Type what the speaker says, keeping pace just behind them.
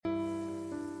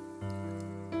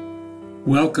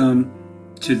Welcome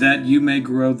to That You May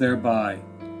Grow Thereby,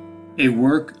 a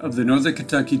work of the Northern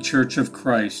Kentucky Church of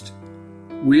Christ.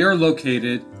 We are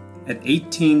located at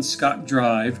 18 Scott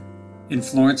Drive in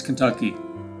Florence, Kentucky.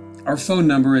 Our phone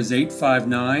number is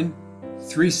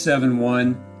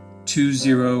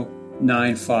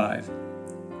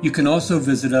 859-371-2095. You can also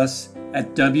visit us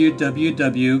at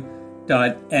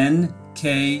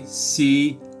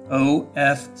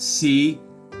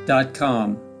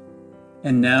www.nkcofc.com.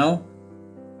 And now,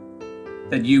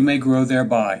 that you may grow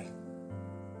thereby.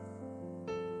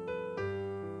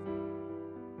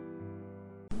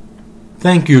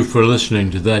 Thank you for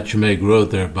listening to That You May Grow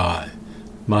Thereby.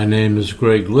 My name is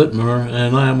Greg Littmer,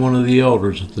 and I am one of the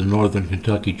elders at the Northern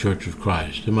Kentucky Church of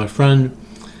Christ. And my friend,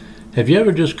 have you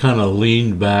ever just kind of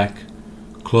leaned back,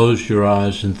 closed your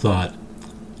eyes, and thought,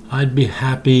 I'd be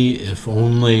happy if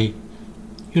only,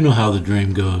 you know how the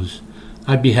dream goes,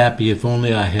 I'd be happy if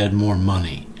only I had more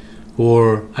money.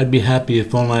 Or I'd be happy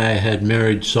if only I had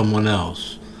married someone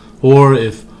else. Or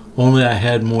if only I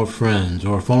had more friends.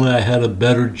 Or if only I had a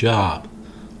better job.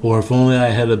 Or if only I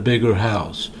had a bigger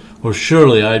house. Or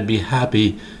surely I'd be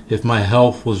happy if my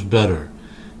health was better.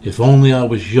 If only I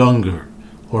was younger.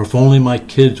 Or if only my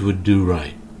kids would do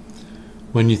right.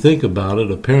 When you think about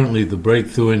it, apparently the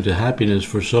breakthrough into happiness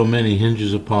for so many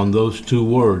hinges upon those two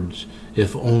words,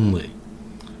 if only.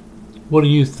 What do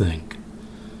you think?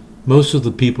 Most of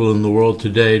the people in the world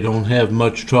today don't have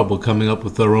much trouble coming up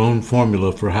with their own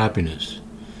formula for happiness.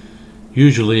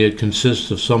 Usually it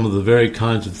consists of some of the very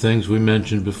kinds of things we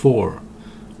mentioned before.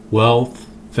 Wealth,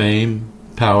 fame,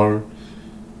 power,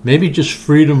 maybe just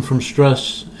freedom from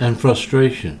stress and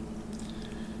frustration.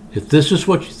 If this is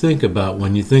what you think about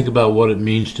when you think about what it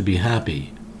means to be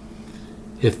happy,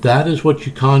 if that is what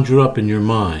you conjure up in your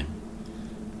mind,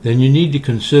 then you need to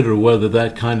consider whether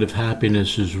that kind of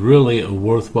happiness is really a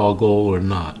worthwhile goal or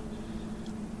not.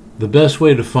 The best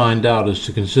way to find out is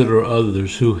to consider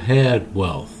others who had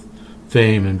wealth,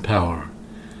 fame, and power,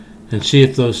 and see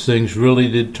if those things really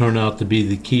did turn out to be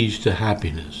the keys to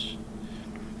happiness.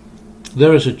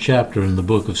 There is a chapter in the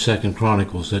book of 2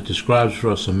 Chronicles that describes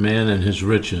for us a man and his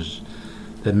riches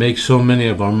that makes so many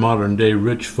of our modern-day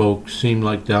rich folk seem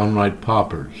like downright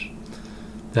paupers.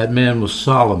 That man was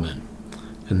Solomon,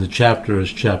 and the chapter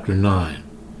is chapter 9.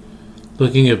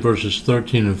 Looking at verses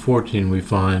 13 and 14, we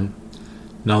find,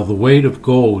 Now the weight of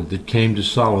gold that came to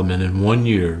Solomon in 1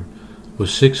 year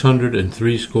was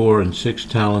 666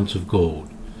 talents of gold,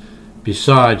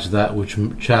 besides that which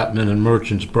chapmen and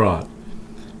merchants brought.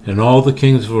 And all the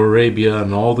kings of Arabia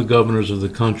and all the governors of the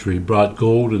country brought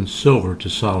gold and silver to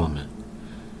Solomon.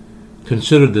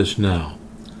 Consider this now.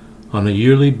 On a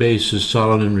yearly basis,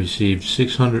 Solomon received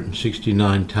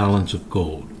 669 talents of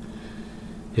gold.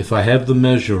 If I have the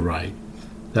measure right,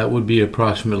 that would be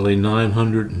approximately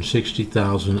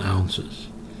 960,000 ounces.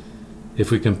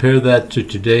 If we compare that to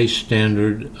today's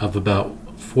standard of about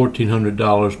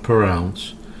 $1,400 per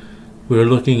ounce, we are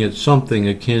looking at something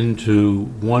akin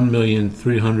to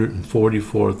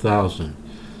 1,344,000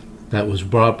 that was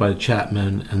brought by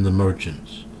chapmen and the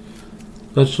merchants.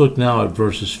 Let's look now at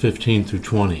verses 15 through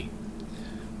 20.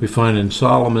 We find in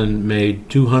Solomon made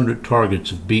 200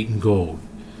 targets of beaten gold.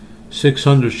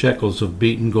 600 shekels of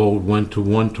beaten gold went to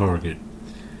one target,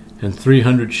 and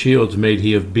 300 shields made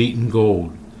he of beaten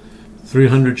gold.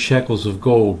 300 shekels of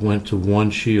gold went to one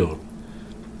shield,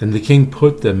 and the king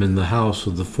put them in the house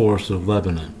of the forest of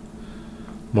Lebanon.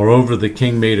 Moreover, the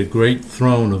king made a great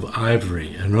throne of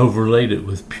ivory, and overlaid it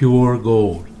with pure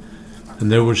gold.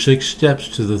 And there were 6 steps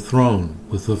to the throne,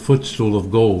 with a footstool of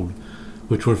gold,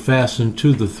 which were fastened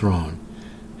to the throne,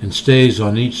 and stays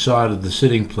on each side of the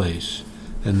sitting place,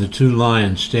 and the 2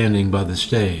 lions standing by the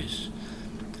stays.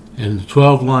 And the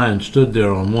 12 lions stood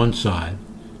there on one side,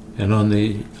 and on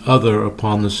the other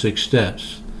upon the 6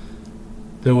 steps.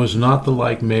 There was not the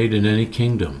like made in any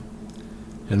kingdom.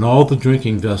 And all the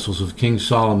drinking vessels of King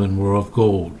Solomon were of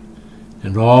gold,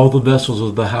 and all the vessels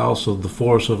of the house of the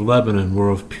forest of Lebanon were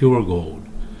of pure gold.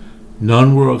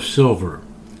 None were of silver.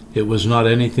 It was not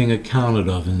anything accounted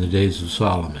of in the days of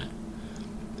Solomon.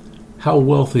 How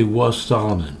wealthy was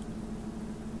Solomon?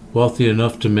 Wealthy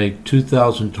enough to make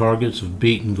 2,000 targets of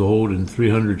beaten gold and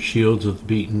 300 shields of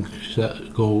beaten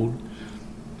gold.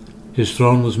 His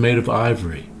throne was made of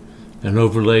ivory and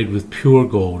overlaid with pure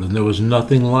gold, and there was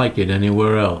nothing like it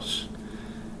anywhere else.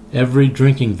 Every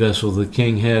drinking vessel the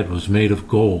king had was made of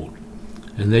gold,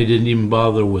 and they didn't even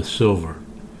bother with silver.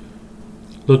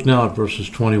 Look now at verses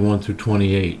 21 through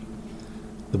 28.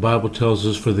 The Bible tells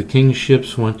us, For the king's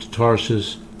ships went to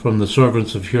Tarsus from the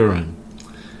servants of Huron.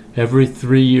 Every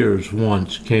 3 years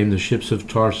once came the ships of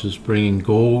Tarsus bringing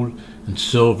gold and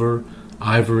silver,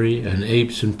 ivory, and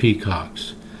apes and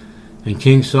peacocks. And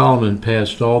King Solomon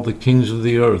passed all the kings of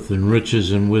the earth in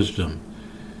riches and wisdom.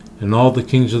 And all the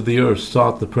kings of the earth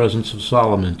sought the presence of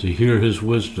Solomon to hear his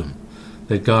wisdom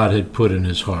that God had put in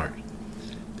his heart.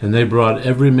 And they brought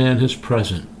every man his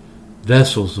present,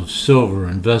 vessels of silver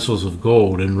and vessels of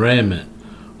gold, and raiment,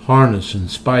 harness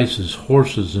and spices,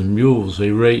 horses and mules,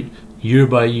 a rate year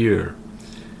by year.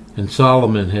 And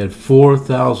Solomon had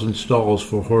 4,000 stalls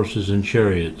for horses and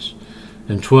chariots,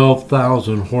 and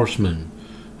 12,000 horsemen,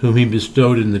 whom he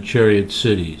bestowed in the chariot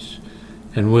cities,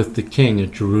 and with the king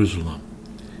at Jerusalem.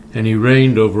 And he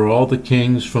reigned over all the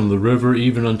kings from the river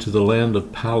even unto the land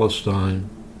of Palestine,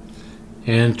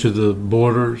 and to the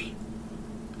borders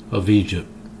of Egypt.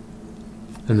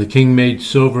 And the king made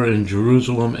silver in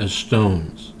Jerusalem as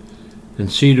stones,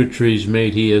 and cedar trees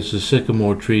made he as the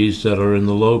sycamore trees that are in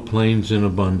the low plains in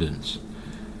abundance.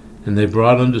 And they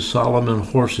brought unto Solomon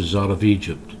horses out of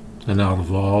Egypt, and out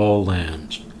of all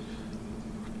lands.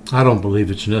 I don't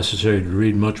believe it's necessary to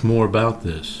read much more about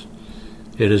this.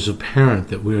 It is apparent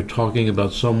that we are talking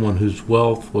about someone whose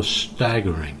wealth was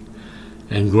staggering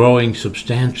and growing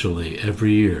substantially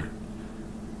every year.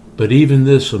 But even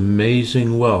this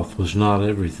amazing wealth was not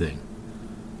everything.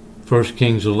 1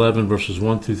 Kings 11 verses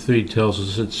 1 through 3 tells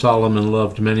us that Solomon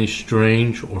loved many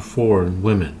strange or foreign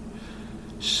women,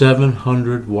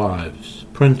 700 wives,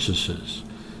 princesses,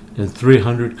 and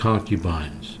 300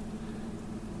 concubines.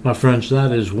 My friends,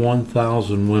 that is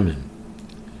 1,000 women.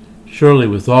 Surely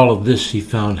with all of this he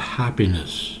found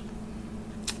happiness.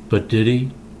 But did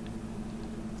he?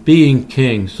 Being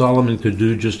king, Solomon could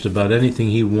do just about anything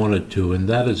he wanted to, and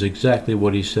that is exactly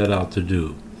what he set out to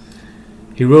do.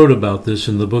 He wrote about this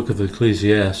in the book of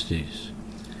Ecclesiastes.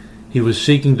 He was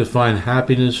seeking to find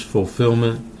happiness,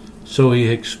 fulfillment, so he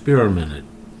experimented.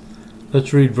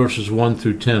 Let's read verses 1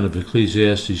 through 10 of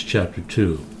Ecclesiastes chapter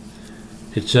 2.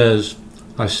 It says,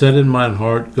 I said in mine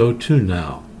heart, go to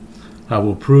now. I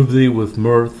will prove thee with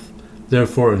mirth,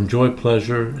 therefore enjoy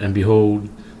pleasure, and behold,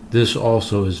 this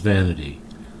also is vanity.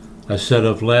 I said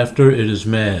of laughter, it is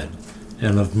mad,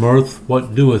 and of mirth,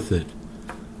 what doeth it?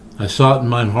 I sought in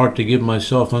mine heart to give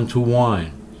myself unto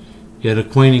wine, yet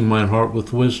acquainting mine heart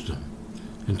with wisdom,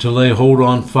 and to lay hold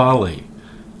on folly,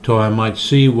 till I might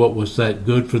see what was that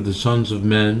good for the sons of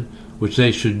men, which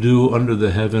they should do under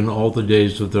the heaven all the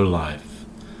days of their life.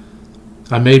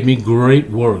 I made me great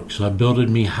works, I builded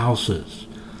me houses,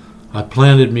 I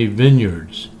planted me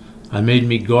vineyards, I made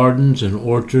me gardens and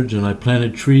orchards, and I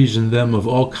planted trees in them of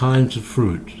all kinds of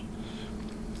fruit.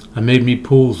 I made me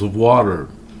pools of water,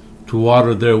 to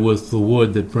water therewith the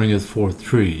wood that bringeth forth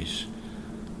trees.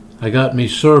 I got me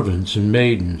servants and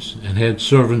maidens, and had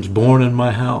servants born in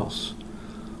my house.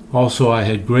 Also I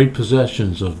had great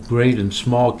possessions of great and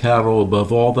small cattle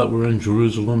above all that were in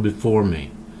Jerusalem before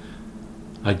me.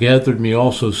 I gathered me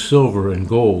also silver and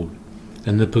gold,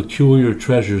 and the peculiar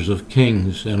treasures of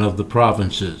kings and of the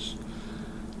provinces.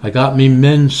 I got me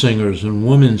men singers and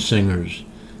women singers,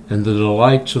 and the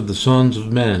delights of the sons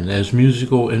of men as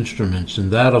musical instruments,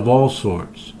 and that of all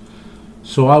sorts.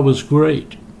 So I was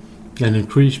great, and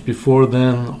increased before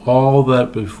them all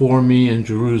that before me in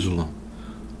Jerusalem.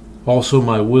 Also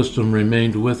my wisdom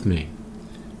remained with me,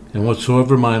 and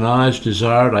whatsoever mine eyes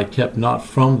desired I kept not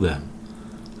from them.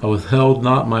 I withheld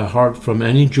not my heart from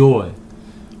any joy,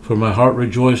 for my heart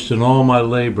rejoiced in all my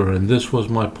labor, and this was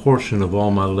my portion of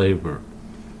all my labor.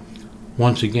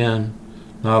 Once again,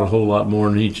 not a whole lot more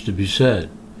needs to be said.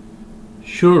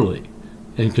 Surely,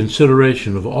 in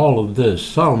consideration of all of this,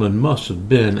 Solomon must have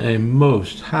been a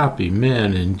most happy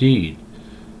man indeed.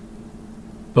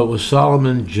 But was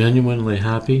Solomon genuinely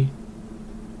happy?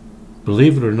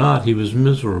 Believe it or not, he was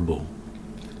miserable.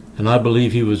 And I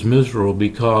believe he was miserable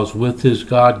because with his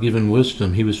God-given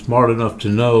wisdom, he was smart enough to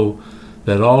know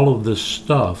that all of this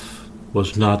stuff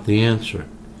was not the answer.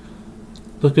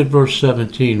 Look at verse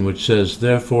 17, which says,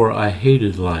 Therefore I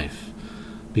hated life,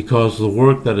 because the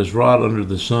work that is wrought under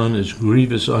the sun is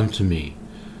grievous unto me,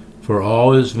 for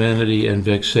all is vanity and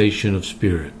vexation of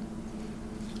spirit.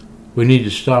 We need to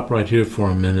stop right here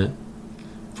for a minute,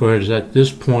 for it is at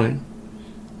this point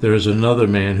there is another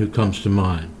man who comes to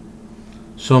mind,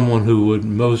 someone who would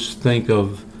most think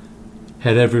of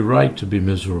had every right to be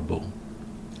miserable.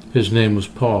 His name was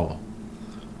Paul.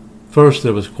 First,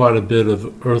 there was quite a bit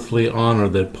of earthly honor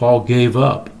that Paul gave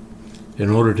up in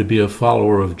order to be a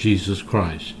follower of Jesus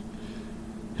Christ.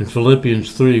 In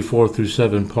Philippians 3, 4 through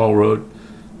 7, Paul wrote,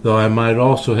 Though I might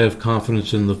also have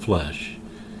confidence in the flesh,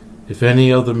 if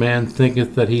any other man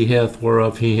thinketh that he hath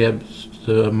whereof he hath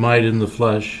might in the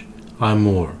flesh, I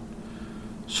more.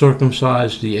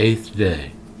 Circumcised the 8th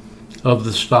day, of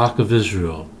the stock of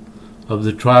Israel, of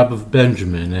the tribe of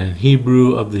Benjamin, and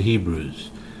Hebrew of the Hebrews,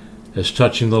 as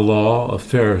touching the law, a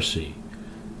Pharisee,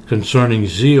 concerning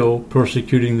zeal,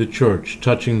 persecuting the church,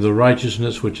 touching the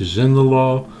righteousness which is in the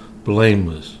law,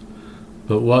 blameless.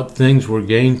 But what things were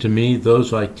gained to me,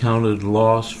 those I counted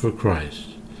loss for Christ.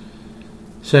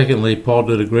 Secondly, Paul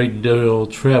did a great deal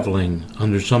of traveling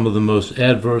under some of the most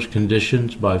adverse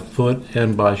conditions by foot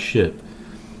and by ship.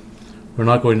 We're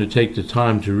not going to take the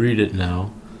time to read it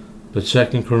now, but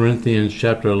 2 Corinthians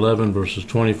chapter 11, verses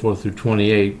 24 through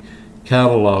 28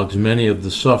 catalogs many of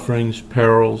the sufferings,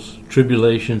 perils,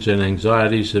 tribulations, and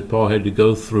anxieties that Paul had to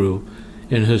go through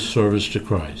in his service to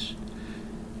Christ.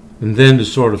 And then to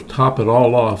sort of top it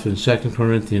all off in 2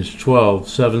 Corinthians 12,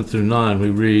 7 through 9, we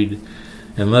read,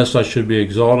 "Unless I should be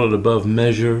exalted above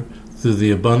measure through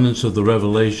the abundance of the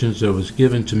revelations, there was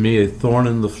given to me a thorn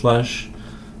in the flesh,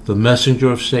 the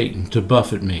messenger of Satan, to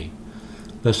buffet me,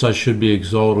 lest I should be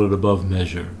exalted above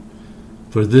measure.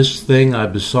 For this thing I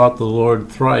besought the Lord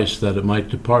thrice, that it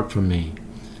might depart from me.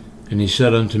 And he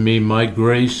said unto me, My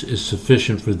grace is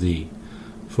sufficient for thee,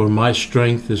 for my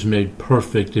strength is made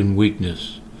perfect in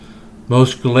weakness.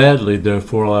 Most gladly,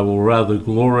 therefore, I will rather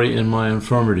glory in my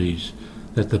infirmities,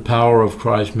 that the power of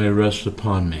Christ may rest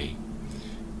upon me."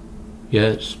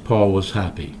 Yes, Paul was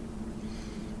happy.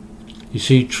 You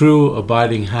see, true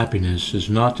abiding happiness is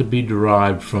not to be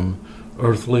derived from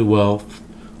earthly wealth,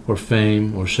 or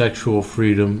fame, or sexual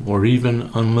freedom, or even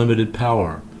unlimited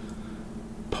power.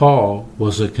 Paul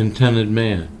was a contented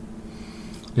man.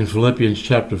 In Philippians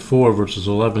chapter 4, verses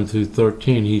 11 through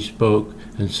 13, he spoke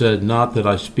and said, "Not that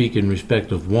I speak in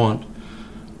respect of want,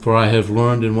 for I have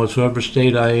learned in whatsoever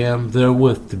state I am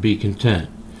therewith to be content.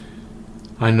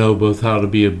 I know both how to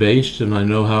be abased, and I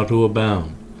know how to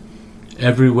abound.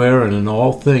 Everywhere and in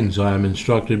all things I am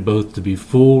instructed both to be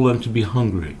full and to be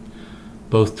hungry,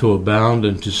 both to abound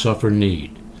and to suffer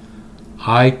need.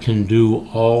 I can do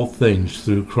all things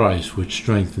through Christ which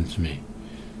strengthens me."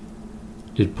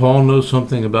 Did Paul know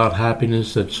something about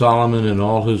happiness that Solomon in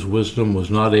all his wisdom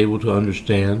was not able to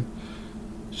understand?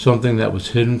 Something that was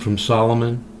hidden from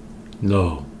Solomon?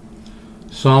 No.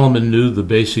 Solomon knew the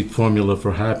basic formula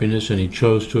for happiness, and he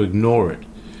chose to ignore it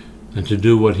and to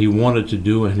do what he wanted to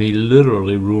do, and he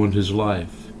literally ruined his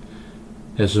life.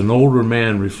 As an older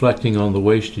man reflecting on the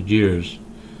wasted years,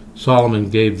 Solomon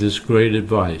gave this great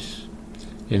advice.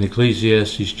 In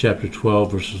Ecclesiastes chapter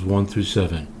 12, verses 1 through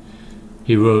 7,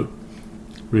 he wrote,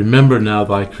 "Remember now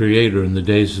thy Creator in the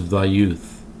days of thy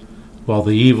youth, while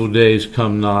the evil days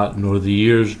come not, nor the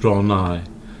years draw nigh,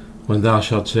 when thou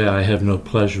shalt say, I have no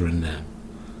pleasure in them.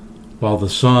 While the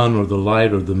sun or the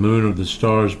light or the moon or the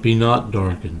stars be not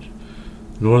darkened,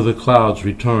 nor the clouds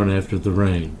return after the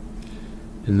rain.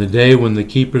 In the day when the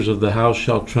keepers of the house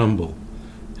shall tremble,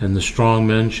 and the strong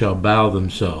men shall bow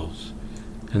themselves,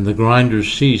 and the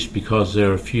grinders cease because they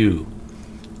are few,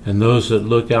 and those that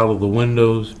look out of the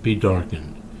windows be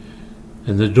darkened.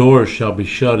 And the doors shall be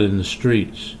shut in the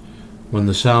streets, when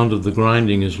the sound of the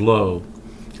grinding is low,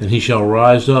 and he shall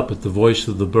rise up at the voice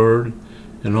of the bird,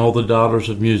 and all the daughters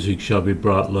of music shall be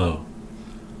brought low.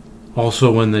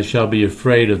 Also when they shall be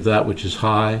afraid of that which is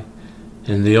high,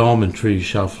 and the almond tree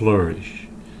shall flourish,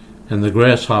 and the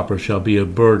grasshopper shall be a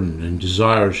burden, and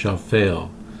desire shall fail,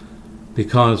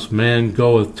 because man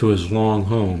goeth to his long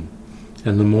home,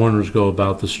 and the mourners go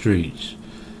about the streets.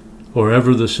 Or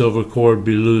ever the silver cord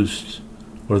be loosed,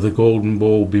 or the golden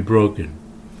bowl be broken,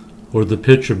 or the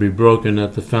pitcher be broken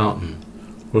at the fountain,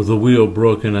 or the wheel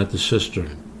broken at the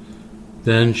cistern.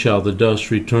 Then shall the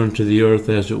dust return to the earth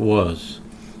as it was,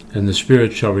 and the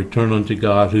spirit shall return unto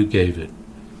God who gave it."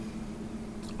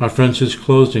 My friends, his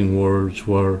closing words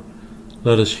were,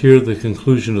 "Let us hear the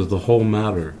conclusion of the whole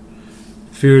matter.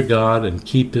 Fear God and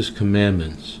keep his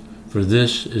commandments, for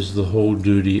this is the whole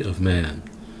duty of man."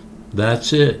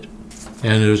 That's it,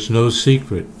 and there's no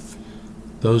secret.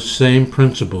 Those same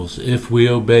principles, if we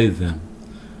obey them,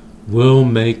 will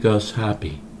make us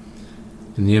happy.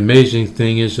 And the amazing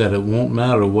thing is that it won't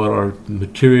matter what our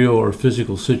material or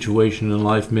physical situation in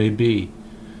life may be.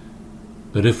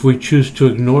 But if we choose to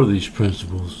ignore these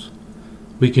principles,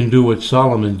 we can do what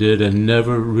Solomon did and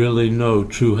never really know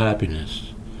true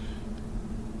happiness.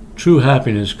 True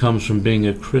happiness comes from being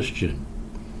a Christian,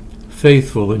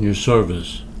 faithful in your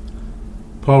service.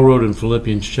 Paul wrote in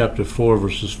Philippians chapter 4,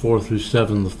 verses 4 through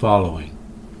 7 the following,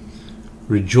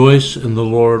 "Rejoice in the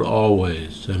Lord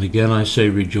always, and again I say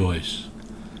rejoice.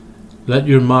 Let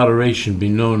your moderation be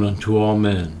known unto all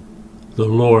men. The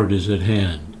Lord is at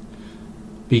hand.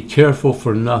 Be careful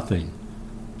for nothing,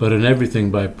 but in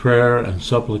everything by prayer and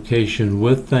supplication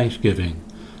with thanksgiving,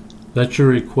 let your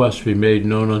requests be made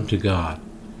known unto God.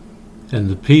 And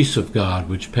the peace of God,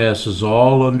 which passes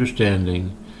all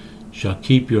understanding, shall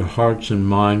keep your hearts and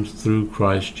minds through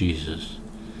Christ Jesus.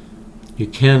 You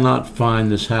cannot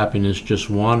find this happiness just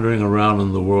wandering around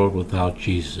in the world without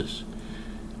Jesus.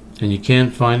 And you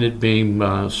can't find it being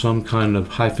some kind of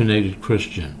hyphenated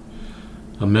Christian,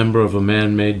 a member of a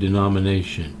man-made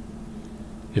denomination.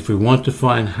 If we want to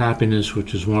find happiness,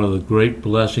 which is one of the great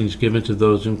blessings given to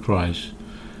those in Christ,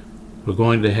 we're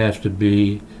going to have to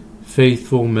be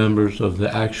faithful members of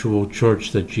the actual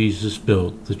church that Jesus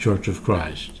built, the Church of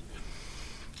Christ.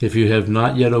 If you have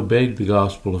not yet obeyed the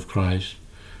gospel of Christ,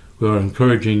 we are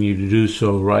encouraging you to do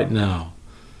so right now.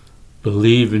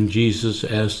 Believe in Jesus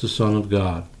as the Son of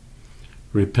God.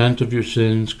 Repent of your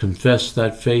sins, confess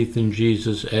that faith in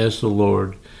Jesus as the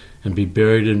Lord, and be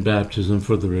buried in baptism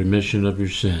for the remission of your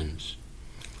sins.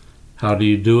 How do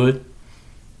you do it?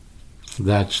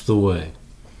 That's the way.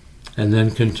 And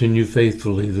then continue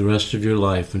faithfully the rest of your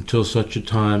life until such a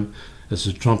time as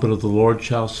the trumpet of the Lord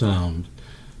shall sound,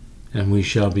 and we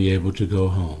shall be able to go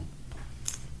home.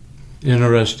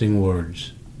 Interesting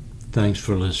words. Thanks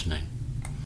for listening.